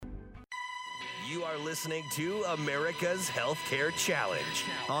You are listening to America's Healthcare Challenge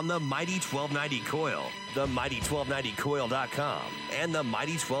on the Mighty 1290 Coil, the Mighty1290Coil.com, and the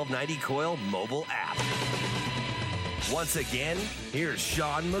Mighty 1290 Coil mobile app. Once again, here's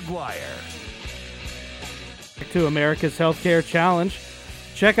Sean McGuire. To America's Healthcare Challenge.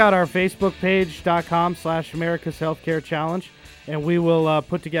 Check out our Facebook page.com/America's Healthcare Challenge, and we will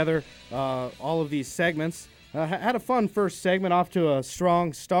put together all of these segments. Had a fun first segment, off to a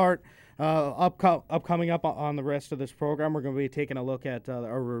strong start. Upcoming up on the rest of this program, we're going to be taking a look at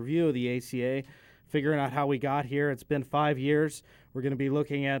a review of the ACA, figuring out how we got here. It's been 5 years. We're going to be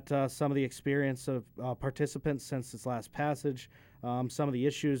looking at some of the experience of participants since its last passage, some of the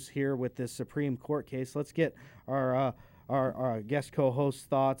issues here with this Supreme Court case. Let's get our guest co-host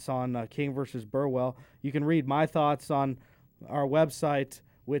thoughts on King versus Burwell. You can read my thoughts on our website,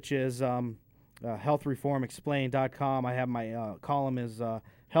 which is healthreformexplained.com. I have my column is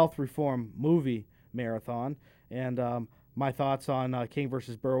Health Reform Movie Marathon, and my thoughts on King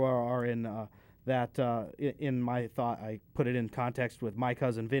versus Burwell are in in my thought. I put it in context with My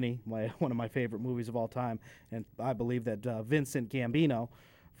Cousin Vinny, one of my favorite movies of all time, and I believe that Vincent Gambino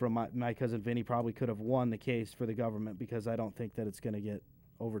from My Cousin Vinny probably could have won the case for the government, because I don't think that it's going to get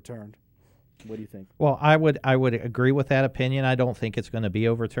overturned. What do you think? Well, I would agree with that opinion. I don't think it's going to be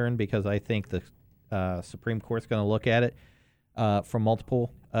overturned, because I think the Supreme Court's going to look at it from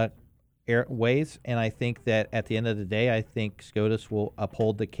multiple ways, and I think that at the end of the day, I think SCOTUS will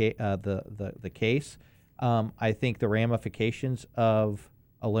uphold the case. I think the ramifications of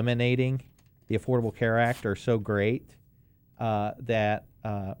eliminating the Affordable Care Act are so great that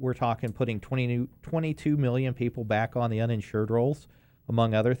we're talking putting 22 million people back on the uninsured rolls,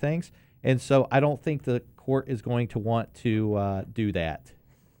 among other things. And so I don't think the court is going to want to do that.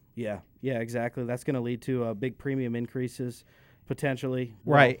 Yeah, exactly. That's going to lead to big premium increases, potentially.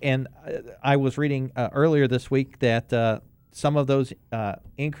 Right, and I was reading earlier this week that some of those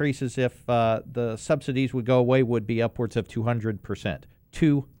increases, if the subsidies would go away, would be upwards of 200%.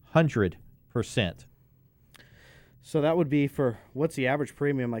 200%. So that would be for, what's the average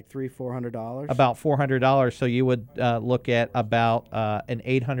premium, like $300-$400? About $400. So you would look at about an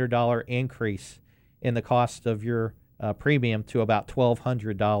 $800 increase in the cost of your premium to about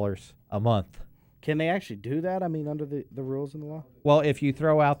 $1,200 a month. Can they actually do that? I mean, under the rules in the law? Well, if you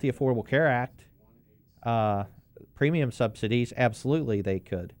throw out the Affordable Care Act, premium subsidies, absolutely they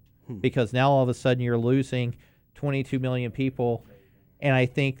could. Because now all of a sudden you're losing 22 million people, and I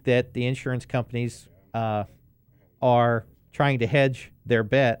think that the insurance companies are trying to hedge their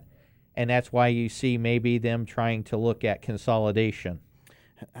bet, and that's why you see maybe them trying to look at consolidation.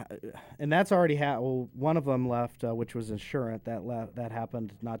 And that's already one of them left, which was Insurant. That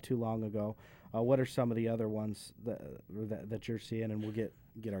happened not too long ago. What are some of the other ones that you're seeing, and we'll get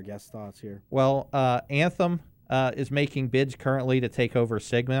our guest thoughts here? Well, Anthem is making bids currently to take over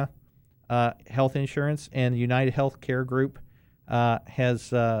Cigna Health Insurance, and United Healthcare Group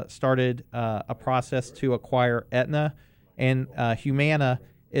has started a process to acquire Aetna, and Humana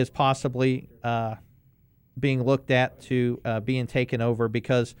is possibly being looked at to being taken over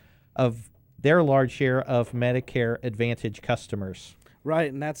because of their large share of Medicare Advantage customers.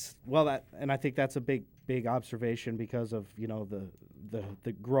 Right, and I think that's a big observation because of the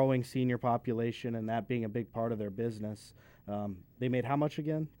growing senior population, and that being a big part of their business. They made how much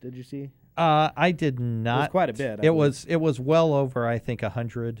again? Did you see? I did not. It was quite a bit. It was well over, I think,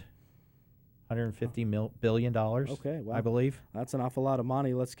 $150 billion. Okay, wow. I believe. That's an awful lot of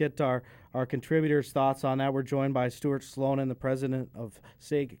money. Let's get our contributors' thoughts on that. We're joined by Stuart Slonin, the president of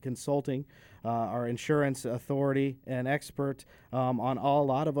SIG Consulting, our insurance authority and expert on a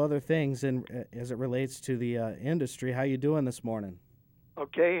lot of other things as it relates to the industry. How you doing this morning?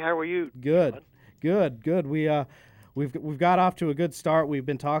 Okay, how are you? Good. We've got off to a good start. We've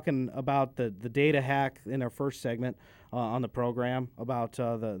been talking about the data hack in our first segment on the program about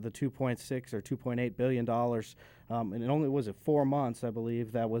the 2.6 or 2.8 billion dollars, and it only was 4 months, I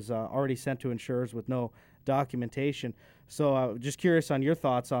believe, that was already sent to insurers with no documentation. So just curious on your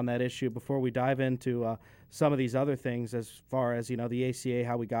thoughts on that issue before we dive into some of these other things as far as the ACA,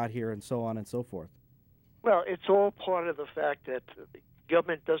 how we got here, and so on and so forth. Well, it's all part of the fact that the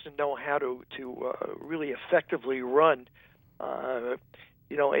government doesn't know how to really effectively run a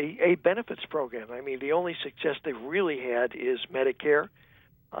benefits program. I mean, the only success they've really had is Medicare.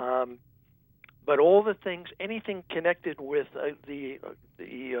 But all the things, anything connected with the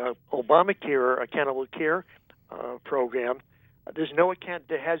Obamacare accountable care program,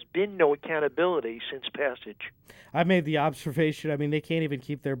 there has been no accountability since passage. I've made the observation. I mean, they can't even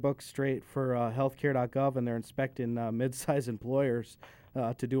keep their books straight for healthcare.gov, and they're inspecting mid-sized employers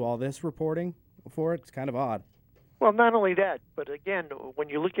to do all this reporting. for it? It's kind of odd. Well, not only that, but again, when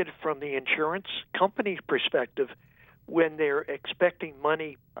you look at it from the insurance company's perspective, when they're expecting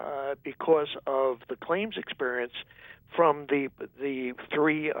money because of the claims experience from the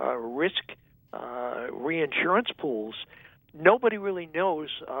three risk reinsurance pools, nobody really knows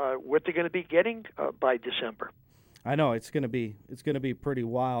what they're going to be getting by December. I know it's going to be pretty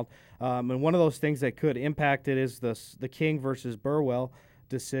wild, and one of those things that could impact it is the King versus Burwell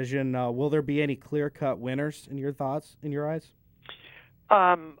decision. Will there be any clear-cut winners in your eyes?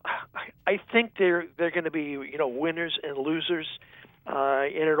 I think they're going to be winners and losers,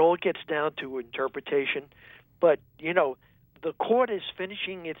 and it all gets down to interpretation. But the court is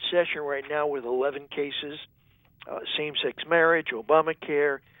finishing its session right now with 11 cases: same-sex marriage,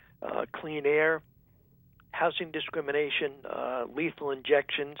 Obamacare, clean air, housing discrimination, lethal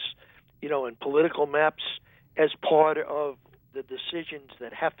injections, and political maps as part of the decisions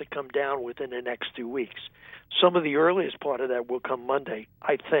that have to come down within the next 2 weeks. Some of the earliest part of that will come Monday,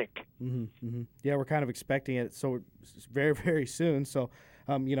 I think. Mm-hmm, mm-hmm. Yeah, we're kind of expecting it so very, very soon. So,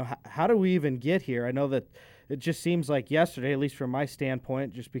 how do we even get here? I know that it just seems like yesterday, at least from my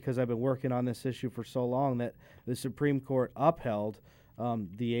standpoint, just because I've been working on this issue for so long, that the Supreme Court upheld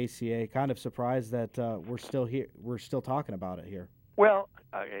the ACA. Kind of surprised that we're still here. We're still talking about it here. Well,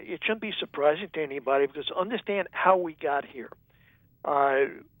 it shouldn't be surprising to anybody because understand how we got here.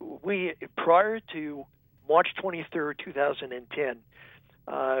 We prior to March 23rd, 2010,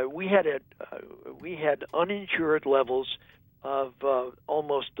 we had uninsured levels of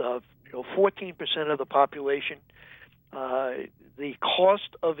almost 14% of the population. The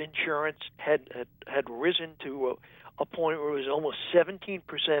cost of insurance had risen to a point where it was almost 17%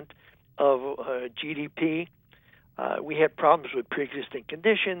 of GDP. We had problems with pre-existing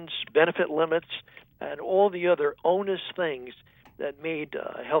conditions, benefit limits, and all the other onus things that made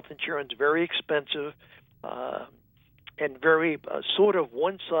health insurance very expensive and very sort of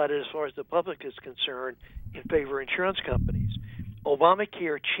one-sided as far as the public is concerned in favor of insurance companies.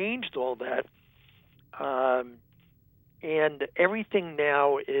 Obamacare changed all that, and everything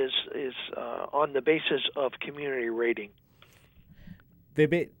now is on the basis of community rating.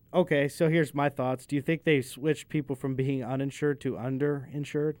 Okay, so here's my thoughts. Do you think they switched people from being uninsured to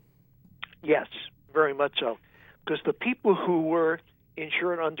underinsured? Yes, very much so. Because the people who were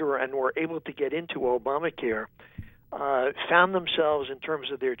insured under and were able to get into Obamacare found themselves, in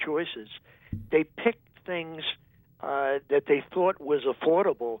terms of their choices, they picked things that they thought was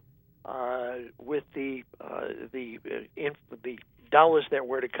affordable with the dollars that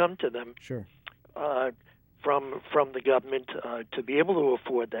were to come to them. Sure. From the government to be able to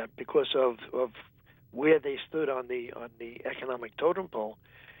afford that because of where they stood on the economic totem pole.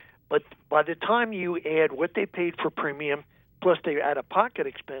 But by the time you add what they paid for premium plus their out-of-pocket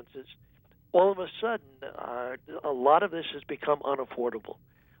expenses, all of a sudden a lot of this has become unaffordable.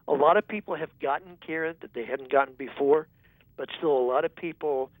 A lot of people have gotten care that they hadn't gotten before, but still a lot of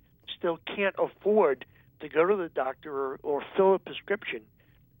people still can't afford to go to the doctor or fill a prescription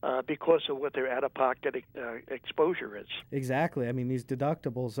because of what their out-of-pocket exposure is. Exactly. I mean, these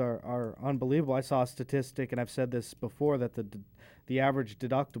deductibles are unbelievable. I saw a statistic, and I've said this before, that the average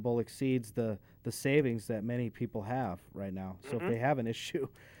deductible exceeds the savings that many people have right now. So if they have an issue,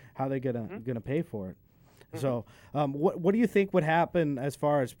 how are they gonna pay for it? So what do you think would happen as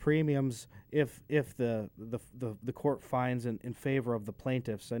far as premiums if the court finds in favor of the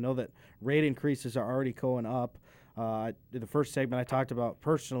plaintiffs? I know that rate increases are already going up. The first segment I talked about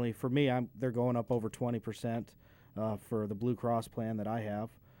personally, for me, they're going up over 20% for the Blue Cross plan that I have,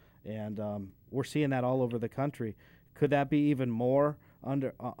 and we're seeing that all over the country. Could that be even more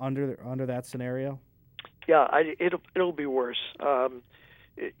under that scenario? Yeah, it'll be worse.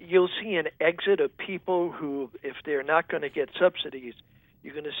 You'll see an exit of people who, if they're not going to get subsidies,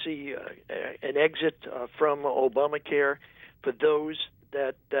 you're going to see an exit from Obamacare for those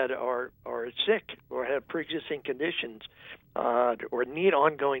that are sick or have pre-existing conditions or need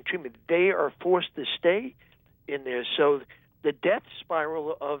ongoing treatment. They are forced to stay in there. So the death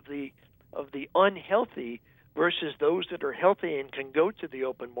spiral of the unhealthy versus those that are healthy and can go to the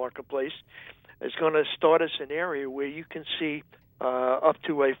open marketplace is going to start a scenario where you can see up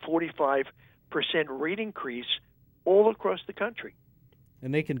to a 45% rate increase all across the country.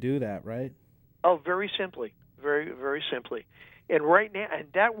 And they can do that, right? Oh, very simply. Very, very simply. And right now, and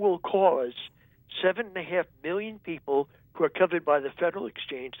that will cause 7.5 million people who are covered by the federal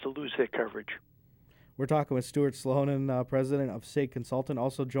exchange to lose their coverage. We're talking with Stuart Slonin, president of SIG Consultant,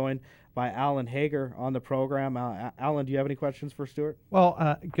 also joined by Alan Hager on the program. Alan, do you have any questions for Stuart?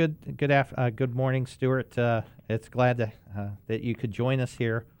 Well, good morning, Stuart. It's glad that you could join us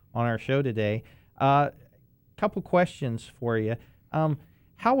here on our show today. Couple questions for you.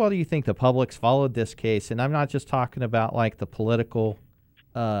 How well do you think the public's followed this case? And I'm not just talking about like the political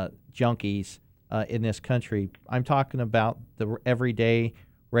junkies in this country. I'm talking about the everyday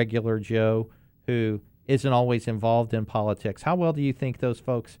regular Joe who isn't always involved in politics. How well do you think those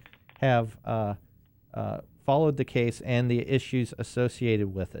folks have followed the case and the issues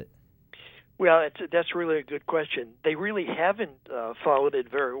associated with it? Well, that's really a good question. They really haven't followed it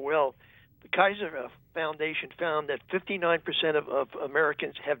very well. The Kaiser Foundation found that 59% of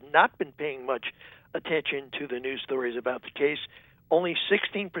Americans have not been paying much attention to the news stories about the case. Only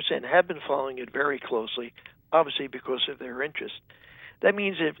 16% have been following it very closely, obviously because of their interest. That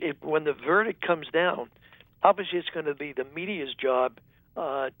means if when the verdict comes down, obviously it's going to be the media's job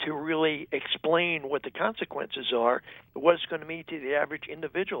to really explain what the consequences are, what it's going to mean to the average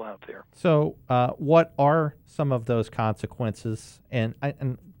individual out there. So what are some of those consequences? And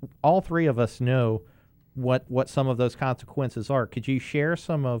all three of us know what some of those consequences are. Could you share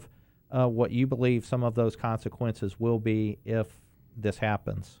some of what you believe some of those consequences will be if this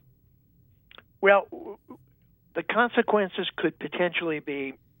happens? Well, the consequences could potentially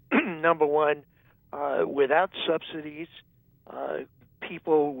be, number one, without subsidies,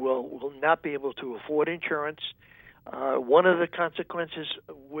 people will not be able to afford insurance. One of the consequences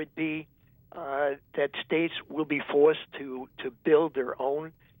would be that states will be forced to build their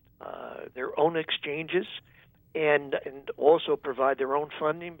own exchanges and also provide their own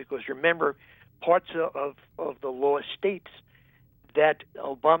funding, because remember, parts of the law states that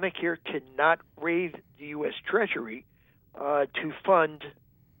Obamacare cannot raise the U.S. Treasury to fund,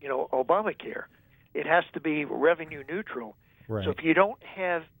 Obamacare. It has to be revenue neutral. Right. So if you don't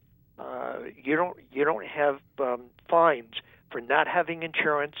have fines for not having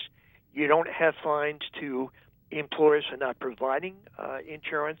insurance, you don't have fines to employers for not providing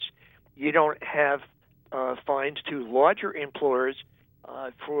insurance, you don't have fines to larger employers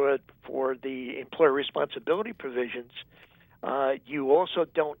for the employer responsibility provisions. You also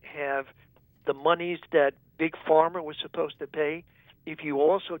don't have the monies that Big Pharma was supposed to pay. If you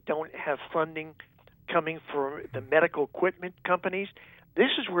also don't have funding coming from the medical equipment companies,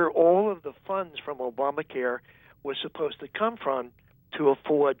 this is where all of the funds from Obamacare was supposed to come from to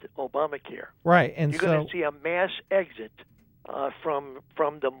afford Obamacare. Right, and you're going to see a mass exit from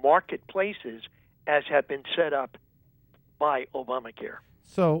the marketplaces as have been set up by Obamacare.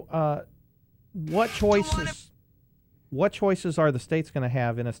 So, what choices are the states going to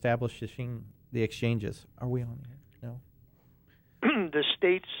have in establishing the exchanges? Are we on here? No. The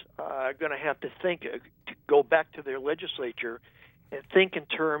states are going to have to think, to go back to their legislature and think in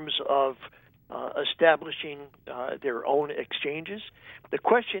terms of establishing their own exchanges. The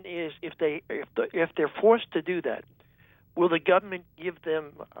question is, if they're forced to do that, will the government give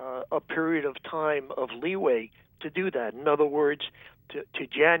them a period of time of leeway to do that? In other words, to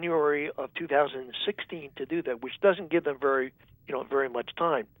January of 2016 to do that, which doesn't give them very much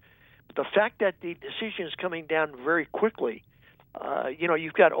time. But the fact that the decision is coming down very quickly,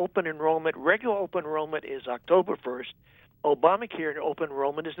 you've got open enrollment. Regular open enrollment is October 1st. Obamacare open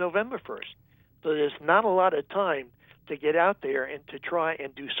enrollment is November 1st. So there's not a lot of time to get out there and to try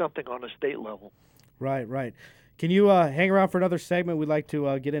and do something on a state level. Right. Can you hang around for another segment? We'd like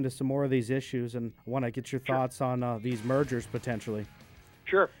to get into some more of these issues, and I want to get your thoughts on these mergers potentially.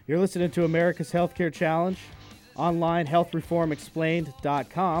 Sure. You're listening to America's Healthcare Challenge, online,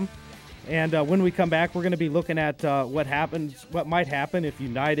 healthreformexplained.com. And when we come back, we're going to be looking at what might happen if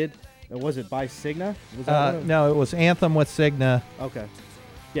United, was it by Cigna? No, it was Anthem with Cigna. Okay.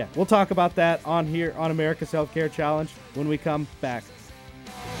 Yeah, we'll talk about that on here on America's Healthcare Challenge when we come back.